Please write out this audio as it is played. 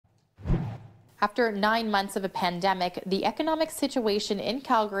After 9 months of a pandemic, the economic situation in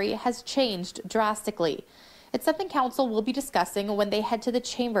Calgary has changed drastically. It's something Council will be discussing when they head to the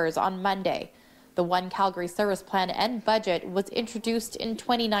Chambers on Monday. The One Calgary Service Plan and budget was introduced in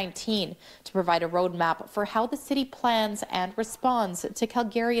 2019 to provide a roadmap for how the city plans and responds to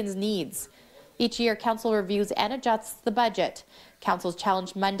Calgarians' needs. Each year, Council reviews and adjusts the budget. Council's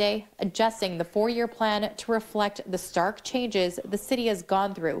challenge Monday, adjusting the 4-year plan to reflect the stark changes the city has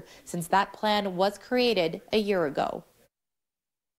gone through since that plan was created a year ago.